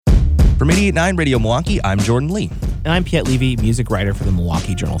From 88.9 Radio Milwaukee, I'm Jordan Lee. And I'm Piet Levy, music writer for the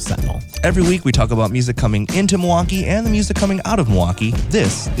Milwaukee Journal-Sentinel. Every week we talk about music coming into Milwaukee and the music coming out of Milwaukee.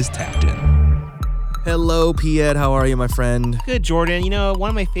 This is Tapped In. Hello, Piet. How are you, my friend? Good, Jordan. You know,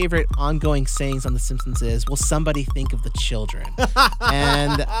 one of my favorite ongoing sayings on The Simpsons is, will somebody think of the children?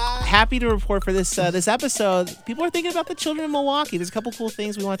 And happy to report for this episode, people are thinking about the children in Milwaukee. There's a couple cool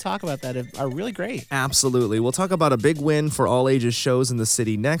things we want to talk about that are really great. Absolutely. We'll talk about a big win for all ages shows in the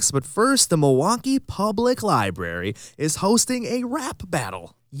city next. But first, the Milwaukee Public Library is hosting a rap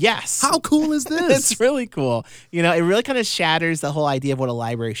battle. Yes. How cool is this? It's really cool. You know, it really kind of shatters the whole idea of what a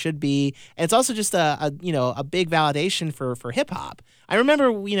library should be. And it's also just a big validation for hip hop. I remember,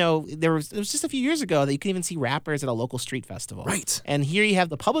 it was just a few years ago that you could even see rappers at a local street festival. Right. And here you have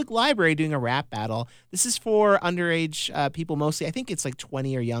the public library doing a rap battle. This is for underage people mostly. I think it's like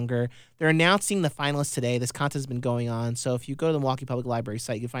 20 or younger. They're announcing the finalists today. This contest has been going on. So if you go to the Milwaukee Public Library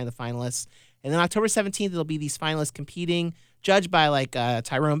site, you can find the finalists. And then October 17th, there'll be these finalists competing, judged by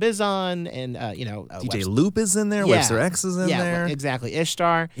Tyrone Bizon and DJ Loop is in there. Webster X is in there. Yeah, exactly.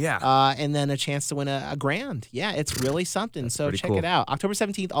 Ishtar. Yeah. And then a chance to win a grand. Yeah, it's really something. So check it out. October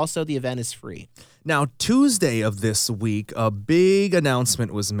 17th. Also, the event is free. Now, Tuesday of this week, a big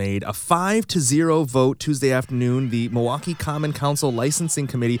announcement was made. A 5-0 vote Tuesday afternoon. The Milwaukee Common Council Licensing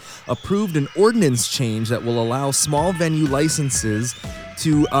Committee approved an ordinance change that will allow small venue licenses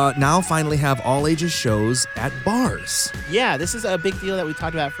to now finally have all ages shows at bars. Yeah, this is a big deal that we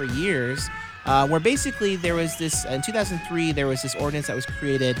talked about for years, where basically there was this, in 2003, there was this ordinance that was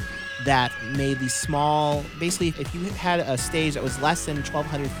created that made these small, basically if you had a stage that was less than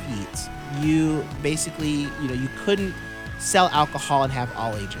 1,200 feet, you basically, you couldn't sell alcohol and have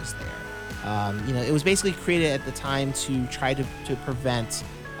all ages there. It was basically created at the time to try to prevent,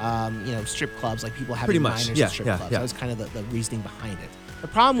 strip clubs, like people having minors in strip clubs. That was kind of the reasoning behind it. The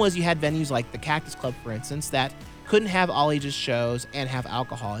problem was you had venues like the Cactus Club, for instance, that couldn't have all ages shows and have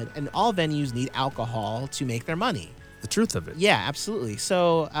alcohol. And all venues need alcohol to make their money. The truth of it. Yeah, absolutely.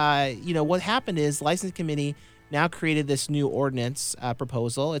 So, what happened is the licensing committee now created this new ordinance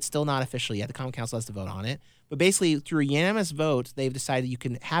proposal. It's still not official yet. The Common Council has to vote on it. But basically, through a unanimous vote, they've decided you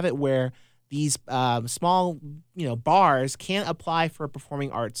can have it where these small, bars can't apply for a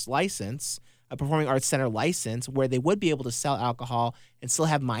performing arts license, a performing arts center license, where they would be able to sell alcohol and still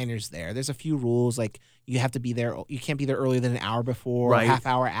have minors there. There's a few rules, like you have to be there. You can't be there earlier than an hour before, right, a half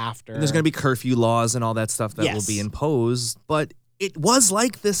hour after. And there's going to be curfew laws and all that stuff that will be imposed. But it was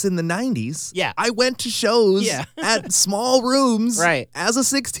like this in the 90s. Yeah. I went to shows at small rooms as a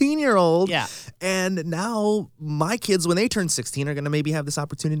 16-year-old. Yeah. And now my kids, when they turn 16, are going to maybe have this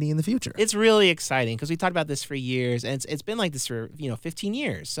opportunity in the future. It's really exciting because we talked about this for years, and it's been like this for 15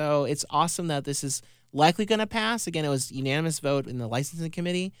 years. So it's awesome that this is likely going to pass. Again, it was unanimous vote in the licensing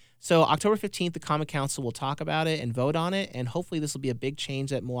committee. So October 15th, the Common Council will talk about it and vote on it, and hopefully this will be a big change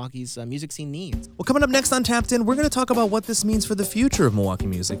that Milwaukee's music scene needs. Well, coming up next on Tapped In, we're going to talk about what this means for the future of Milwaukee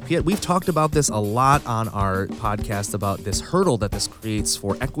music. Piet, we've talked about this a lot on our podcast about this hurdle that this creates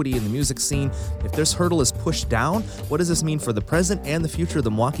for equity in the music scene. If this hurdle is pushed down, what does this mean for the present and the future of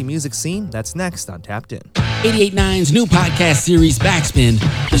the Milwaukee music scene? That's next on Tapped In. 88.9's new podcast series, Backspin.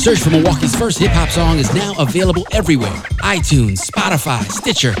 The search for Milwaukee's first hip-hop song is now available everywhere. iTunes, Spotify,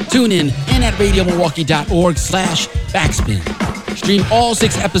 Stitcher, TuneIn, and at radiomilwaukee.org/backspin. Stream all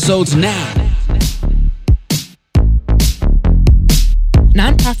 6 episodes now.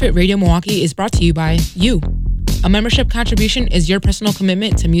 Nonprofit Radio Milwaukee is brought to you by you. A membership contribution is your personal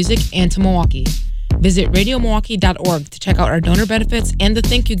commitment to music and to Milwaukee. Visit radiomilwaukee.org to check out our donor benefits and the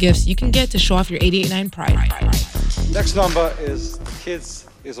thank you gifts you can get to show off your 88.9 pride. Next number is The Kids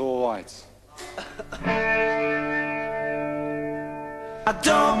Is All Right. I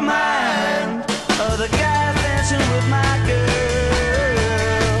don't mind other guys dancing with my girl.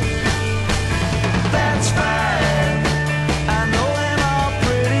 That's fine. I know them all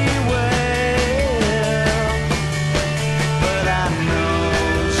pretty well. But I know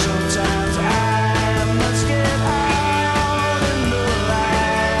sometimes I must get out in the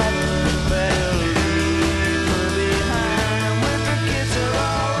light. Better leave her behind when the kids are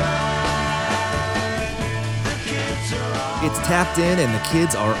alright. The kids are alright. It's Tapped In, and the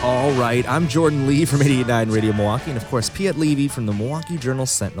kids are all right. I'm Jordan Lee from 88.9 Radio Milwaukee, and of course, Piet Levy from the Milwaukee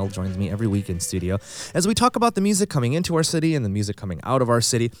Journal-Sentinel joins me every week in studio as we talk about the music coming into our city and the music coming out of our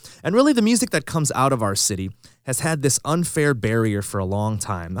city, and really the music that comes out of our city has had this unfair barrier for a long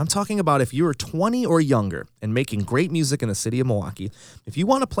time. I'm talking about if you are 20 or younger and making great music in the city of Milwaukee, if you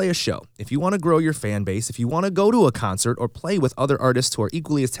want to play a show, if you want to grow your fan base, if you want to go to a concert or play with other artists who are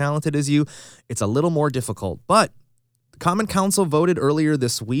equally as talented as you, it's a little more difficult, but Common Council voted earlier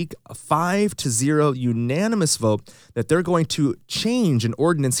this week, a 5-0 unanimous vote, that they're going to change an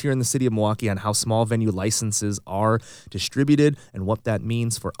ordinance here in the city of Milwaukee on how small venue licenses are distributed. And what that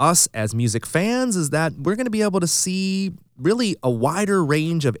means for us as music fans is that we're going to be able to see really a wider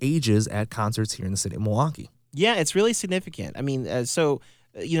range of ages at concerts here in the city of Milwaukee. Yeah, it's really significant. I mean,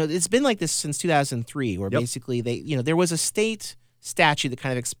 it's been like this since 2003, where basically there was a state statute that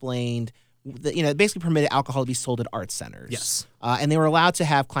kind of explained that, it basically permitted alcohol to be sold at art centers. Yes. And they were allowed to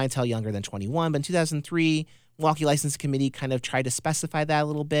have clientele younger than 21. But in 2003, Milwaukee Licensing Committee kind of tried to specify that a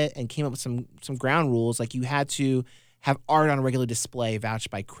little bit and came up with some ground rules. Like you had to have art on a regular display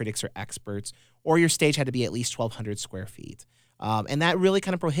vouched by critics or experts, or your stage had to be at least 1,200 square feet. And that really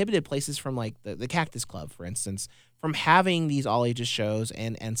kind of prohibited places from like the Cactus Club, for instance, from having these all ages shows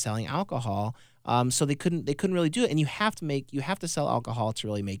and selling alcohol. So they couldn't really do it. And you have to sell alcohol to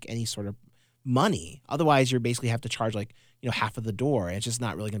really make any sort of money. Otherwise, you basically have to charge half of the door. And it's just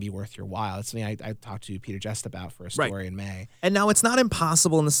not really going to be worth your while. It's something I talked to Peter Jest about for a story in May. And now it's not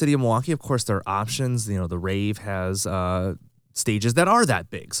impossible in the city of Milwaukee. Of course, there are options. The Rave has stages that are that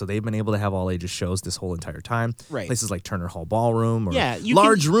big, so they've been able to have all ages shows this whole entire time. Right. Places like Turner Hall Ballroom or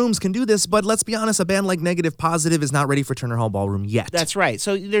large rooms can do this, but let's be honest, a band like Negative Positive is not ready for Turner Hall Ballroom yet. That's right.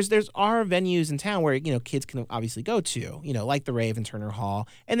 So there's venues in town where kids can obviously go to, like the Rave and Turner Hall,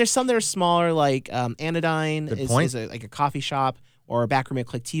 and there's some that are smaller, like Anodyne is like a coffee shop, or a back room at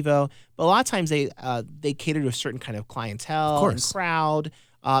Collectivo. But a lot of times they cater to a certain kind of clientele and crowd.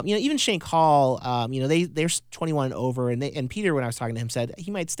 Even Shank Hall, they're 21 and over, and Peter, when I was talking to him, said he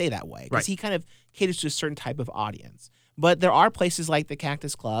might stay that way because he kind of caters to a certain type of audience. But there are places like the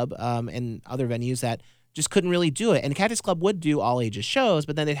Cactus Club and other venues that just couldn't really do it. And the Cactus Club would do all ages shows,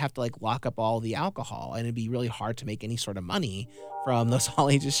 but then they'd have to lock up all the alcohol, and it'd be really hard to make any sort of money from those all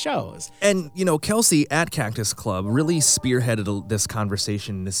ages shows. And, Kelsey at Cactus Club really spearheaded this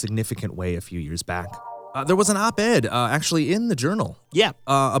conversation in a significant way a few years back. There was an op-ed actually in the Journal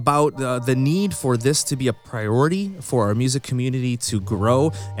about the need for this to be a priority for our music community to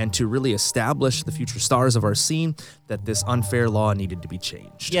grow and to really establish the future stars of our scene, that this unfair law needed to be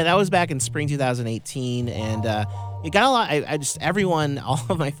changed. Yeah, that was back in spring 2018, and it got a lot. Everyone, all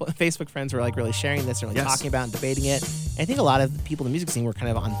of my Facebook friends were really sharing this and talking about and debating it. And I think a lot of the people in the music scene were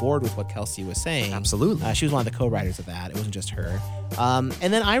kind of on board with what Kelsey was saying. Absolutely. She was one of the co-writers of that. It wasn't just her.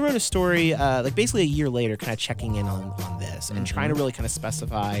 And then I wrote a story basically a year later, kind of checking in on this and trying to really kind of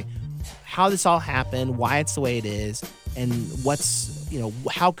specify how this all happened, why it's the way it is, and what's,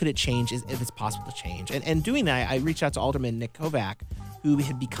 how could it change if it's possible to change. And doing that, I reached out to Alderman Nick Kovac, who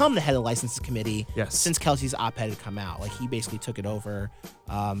had become the head of the licenses committee since Kelsey's op-ed had come out. He basically took it over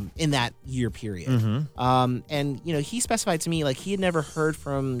in that year period. And, he specified to me, he had never heard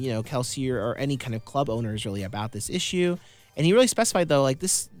from, Kelsey or any kind of club owners really about this issue. And he really specified, though,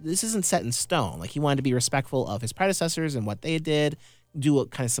 this isn't set in stone. He wanted to be respectful of his predecessors and what they did, do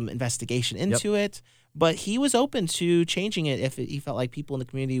kind of some investigation into it. But he was open to changing it if he felt like people in the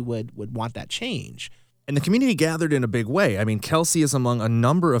community would want that change. And the community gathered in a big way. I mean, Kelsey is among a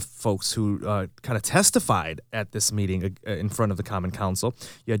number of folks who kind of testified at this meeting in front of the Common Council.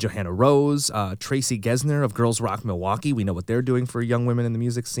 You had Johanna Rose, Tracy Gesner of Girls Rock Milwaukee. We know what they're doing for young women in the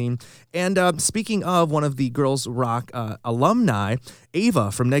music scene. And speaking of one of the Girls Rock alumni,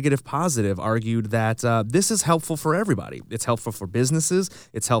 Ava from Negative Positive argued that this is helpful for everybody. It's helpful for businesses.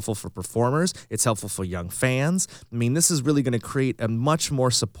 It's helpful for performers. It's helpful for young fans. I mean, this is really going to create a much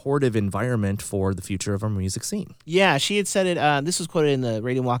more supportive environment for the future of our music scene. Yeah, she had said it. This was quoted in the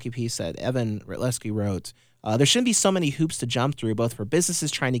Radio Milwaukee piece that Evan Rytlewski wrote. There shouldn't be so many hoops to jump through, both for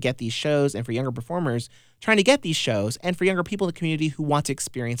businesses trying to get these shows and for younger performers trying to get these shows and for younger people in the community who want to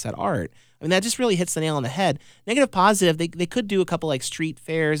experience that art. I mean, that just really hits the nail on the head. Negative Positive, they could do a couple street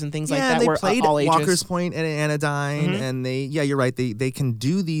fairs and things like that. They where played all at ages. Walker's Point and Anodyne, and you're right. They can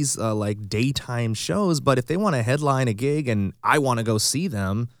do these daytime shows, but if they want to headline a gig and I want to go see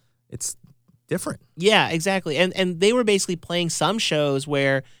them, it's different. Yeah, exactly. And they were basically playing some shows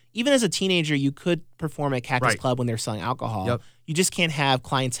where even as a teenager, you could perform at Cactus Club when they're selling alcohol. Yep. You just can't have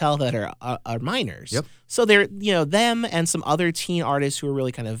clientele that are minors. Yep. So they're, them and some other teen artists who are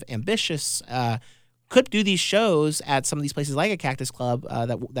really kind of ambitious could do these shows at some of these places like a Cactus Club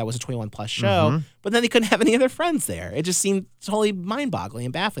that was a 21 plus show, but then they couldn't have any of their friends there. It just seemed totally mind-boggling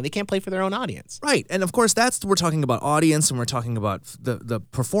and baffling. They can't play for their own audience. Right. And of course, we're talking about audience and we're talking about the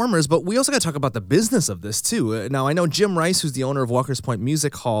performers, but we also got to talk about the business of this too. Now, I know Jim Rice, who's the owner of Walker's Point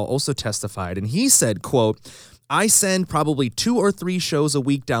Music Hall, also testified, and he said, quote, "I send probably 2 or 3 shows a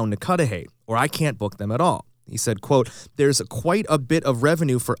week down to Cudahy, or I can't book them at all." He said, quote, "There's quite a bit of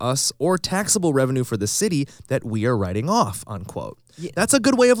revenue for us or taxable revenue for the city that we are writing off," unquote. Yeah. That's a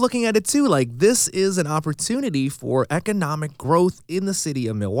good way of looking at it too. Like, this is an opportunity for economic growth in the city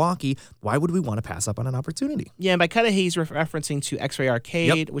of Milwaukee. Why would we want to pass up on an opportunity? Yeah, and by Cudahy, he's referencing to X-Ray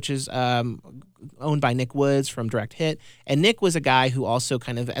Arcade, which is owned by Nick Woods from Direct Hit. And Nick was a guy who also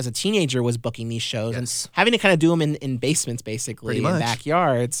kind of, as a teenager, was booking these shows and having to kind of do them in basements, basically, in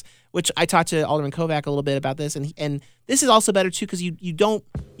backyards. Which I talked to Alderman Kovac a little bit about this, and this is also better too because you don't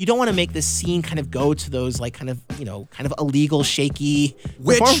want to make this scene kind of go to those like kind of illegal, shaky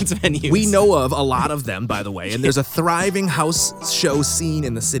performance venues. We know of a lot of them, by the way, and there's a thriving house show scene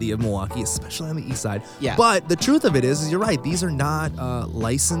in the city of Milwaukee, especially on the east side. Yeah. But the truth of it is you're right. These are not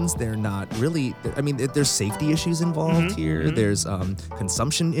licensed. They're not really. I mean, there's safety issues involved here. Mm-hmm. There's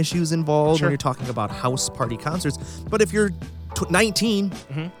consumption issues involved when you're talking about house party concerts. But if you're 19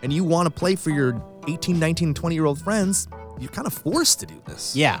 and you want to play for your 18, 19, and 20-year-old friends, you're kind of forced to do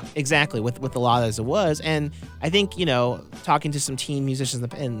this. Yeah, exactly, with the law as it was. And I think, talking to some teen musicians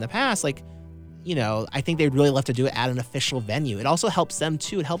in the past, like, I think they'd really love to do it at an official venue. It also helps them,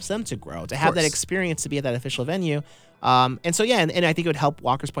 too. It helps them to grow, to have that experience to be at that official venue. And so, and I think it would help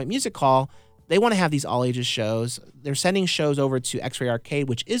Walker's Point Music Hall. They want to have these all-ages shows. They're sending shows over to X-Ray Arcade,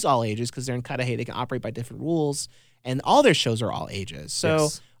 which is all-ages because they're in Cudahy. They can operate by different rules. And all their shows are all ages. So,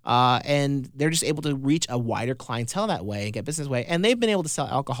 and they're just able to reach a wider clientele that way and get business way. And they've been able to sell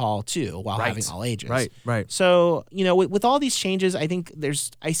alcohol too while having all ages. Right. So, with all these changes, I think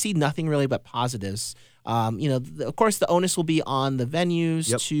I see nothing really but positives. Of course, the onus will be on the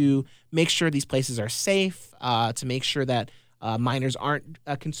venues to make sure these places are safe, to make sure that minors aren't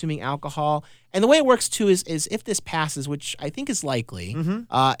consuming alcohol. And the way it works, too, is if this passes, which I think is likely,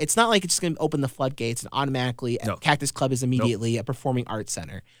 it's not like it's just going to open the floodgates and automatically Cactus Club is immediately a performing arts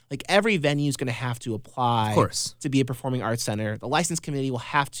center. Like, every venue is going to have to apply to be a performing arts center. The license committee will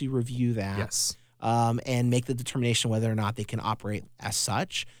have to review that and make the determination whether or not they can operate as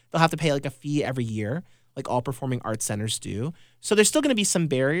such. They'll have to pay, like, a fee every year, like all performing arts centers do. So there's still going to be some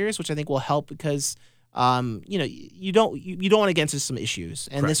barriers, which I think will help because you don't want to get into some issues,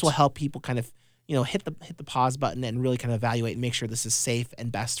 and this will help people kind of hit the pause button and really kind of evaluate and make sure this is safe and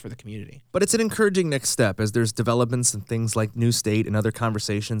best for the community. But it's an encouraging next step as there's developments and things like New State and other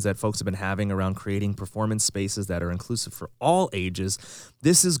conversations that folks have been having around creating performance spaces that are inclusive for all ages.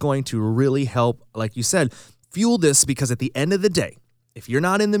 This is going to really help, like you said, fuel this because at the end of the day, if you're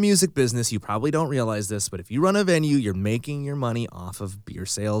not in the music business, you probably don't realize this, but if you run a venue, you're making your money off of beer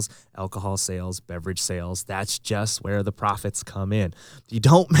sales, alcohol sales, beverage sales. That's just where the profits come in. You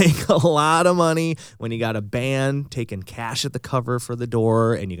don't make a lot of money when you got a band taking cash at the cover for the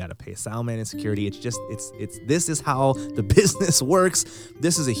door and you got to pay a sound man and security. This is how the business works.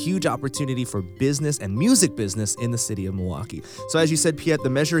 This is a huge opportunity for business and music business in the city of Milwaukee. So as you said, Piet, the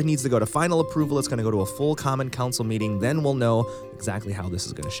measure needs to go to final approval. It's going to go to a full common council meeting. Then we'll know exactly how this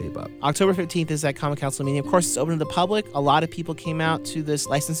is going to shape up. October 15th is that Common Council meeting. Of course, it's open to the public. A lot of people came out to this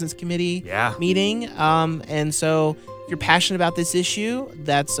licenses committee meeting. And so if you're passionate about this issue,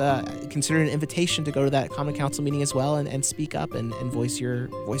 that's considered an invitation to go to that Common Council meeting as well and speak up and voice your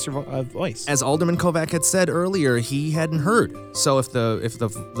voice. As Alderman Kovac had said earlier, he hadn't heard. So if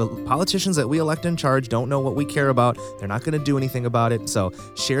the politicians that we elect in charge don't know what we care about, they're not going to do anything about it. So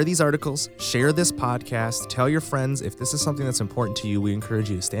share these articles, share this podcast, tell your friends if this is something that's important to you. We encourage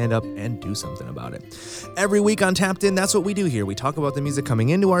you to stand up and do something about it. Every week on Tapped In, that's what we do here. We talk about the music coming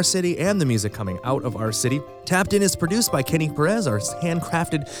into our city and the music coming out of our city. Tapped In is produced by Kenny Perez. Our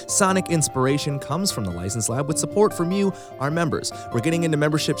handcrafted sonic inspiration comes from the License Lab with support from you, our members. We're getting into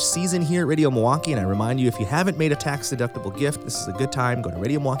membership season here at Radio Milwaukee, and I remind you, if you haven't made a tax-deductible gift, this is a good time. Go to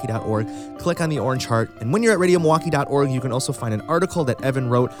radiomilwaukee.org, click on the orange heart, and when you're at radiomilwaukee.org, you can also find an article that Evan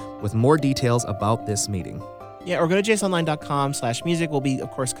wrote with more details about this meeting. Yeah, or go to jsonline.com/music. We'll be,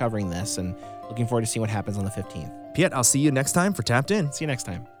 of course, covering this and looking forward to seeing what happens on the 15th. Piet, I'll see you next time for Tapped In. See you next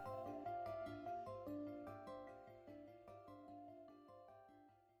time.